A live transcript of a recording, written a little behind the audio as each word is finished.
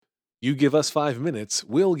You give us 5 minutes,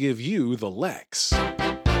 we'll give you the Lex.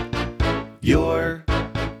 Your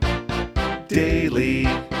Daily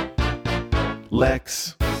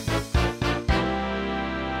Lex.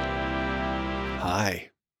 Hi.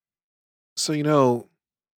 So,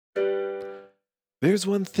 there's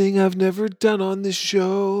one thing I've never done on this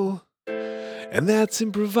show, and that's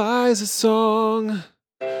improvise a song.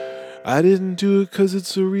 I didn't do it because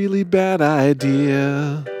it's a really bad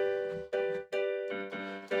idea.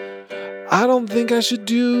 I don't think I should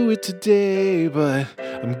do it today, but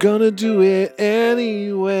I'm gonna do it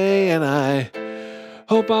anyway, and I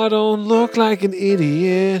hope I don't look like an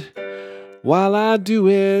idiot while I do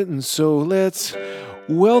it. And so let's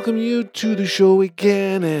welcome you to the show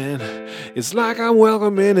again, and it's like I'm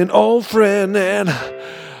welcoming an old friend, and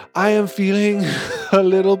I am feeling a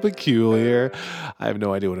little peculiar. I have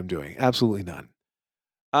no idea what I'm doing. Absolutely none.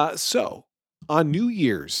 So, on New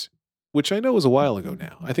Year's, which I know was a while ago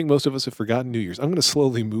now, I think most of us have forgotten New Year's. I'm going to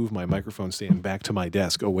slowly move my microphone stand back to my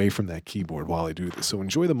desk away from that keyboard while I do this. So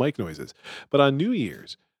enjoy the mic noises. But on New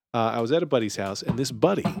Year's, I was at a buddy's house, and this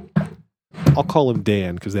buddy, I'll call him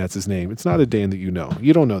Dan because that's his name. It's not a Dan that you know.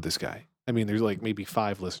 You don't know this guy. I mean, there's like maybe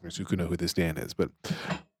 5 listeners who could know who this Dan is. But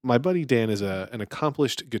my buddy Dan is an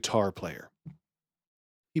accomplished guitar player.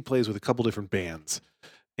 He plays with a couple different bands.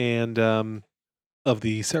 And of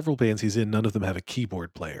the several bands he's in, none of them have a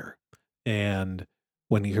keyboard player. And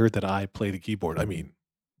when he heard that I play the keyboard, I mean,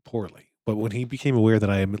 poorly, but when he became aware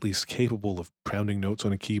that I am at least capable of pounding notes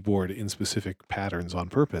on a keyboard in specific patterns on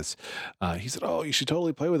purpose, he said, "Oh, you should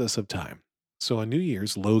totally play with us sometime." So on New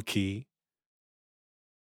Year's, low key,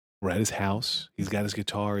 we're at his house. He's got his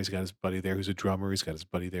guitar. He's got his buddy there who's a drummer. He's got his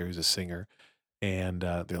buddy there who's a singer. And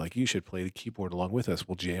they're like, "You should play the keyboard along with us.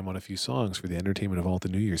 We'll jam on a few songs for the entertainment of all at the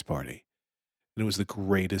New Year's party." And it was the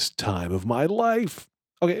greatest time of my life.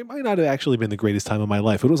 Okay, it might not have actually been the greatest time of my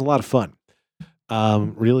life. It was a lot of fun.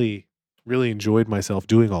 Really, really enjoyed myself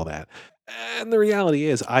doing all that. And the reality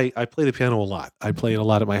is, I play the piano a lot. I play it a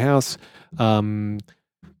lot at my house.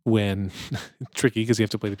 When tricky because you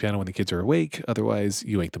have to play the piano when the kids are awake. Otherwise,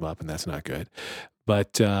 you wake them up, and that's not good.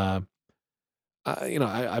 But I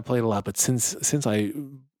play it a lot. But since I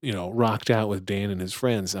rocked out with Dan and his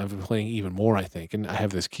friends, I've been playing even more, I think. And I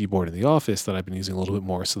have this keyboard in the office that I've been using a little bit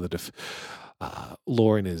more so that if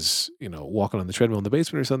Lauren is, walking on the treadmill in the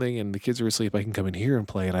basement or something and the kids are asleep, I can come in here and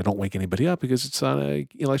play and I don't wake anybody up because it's on an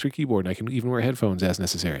electric keyboard and I can even wear headphones as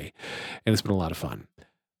necessary. And it's been a lot of fun.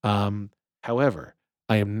 However,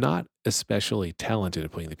 I am not especially talented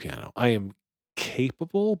at playing the piano. I am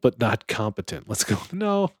capable, but not competent. Let's go.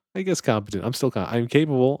 No, I guess competent. I'm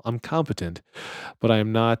capable. I'm competent, but I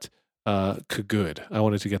am not good. I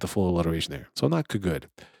wanted to get the full alliteration there. So I'm not good.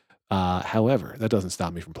 However, that doesn't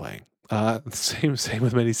stop me from playing. Same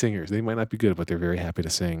with many singers. They might not be good, but they're very happy to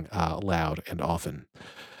sing loud and often.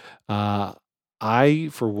 I,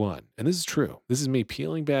 for one, and this is true, this is me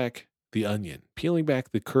peeling back the onion, peeling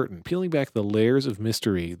back the curtain, peeling back the layers of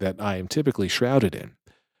mystery that I am typically shrouded in.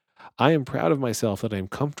 I am proud of myself that I am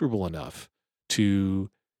comfortable enough to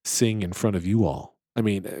sing in front of you all. I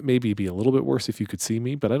mean, maybe it'd be a little bit worse if you could see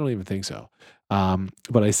me, but I don't even think so.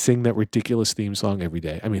 But I sing that ridiculous theme song every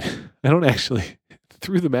day. I mean, I don't actually,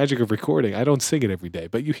 through the magic of recording, I don't sing it every day,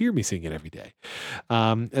 but you hear me sing it every day.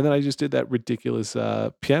 And then I just did that ridiculous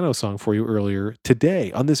piano song for you earlier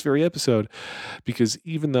today on this very episode, because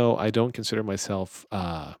even though I don't consider myself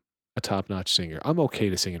a top-notch singer, I'm okay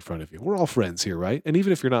to sing in front of you. We're all friends here, right? And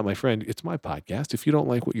even if you're not my friend, it's my podcast. If you don't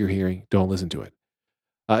like what you're hearing, don't listen to it.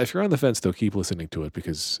 If you're on the fence, though, keep listening to it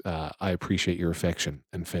because I appreciate your affection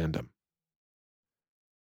and fandom.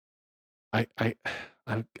 I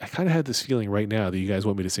kind of had this feeling right now that you guys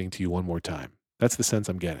want me to sing to you one more time. That's the sense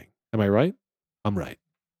I'm getting. Am I right? I'm right.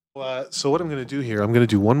 So what I'm going to do here, I'm going to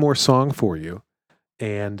do one more song for you,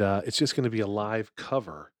 and it's just going to be a live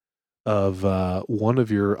cover of one of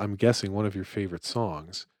your favorite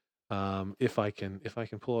songs. If I can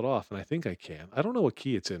pull it off, and I think I can. I don't know what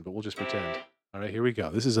key it's in, but we'll just pretend. All right, here we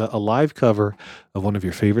go. This is a live cover of one of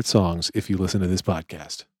your favorite songs if you listen to this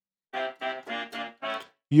podcast.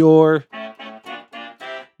 Your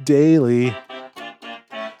Daily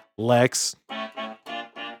Lex.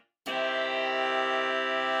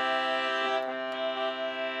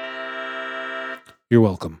 You're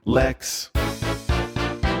welcome. Lex.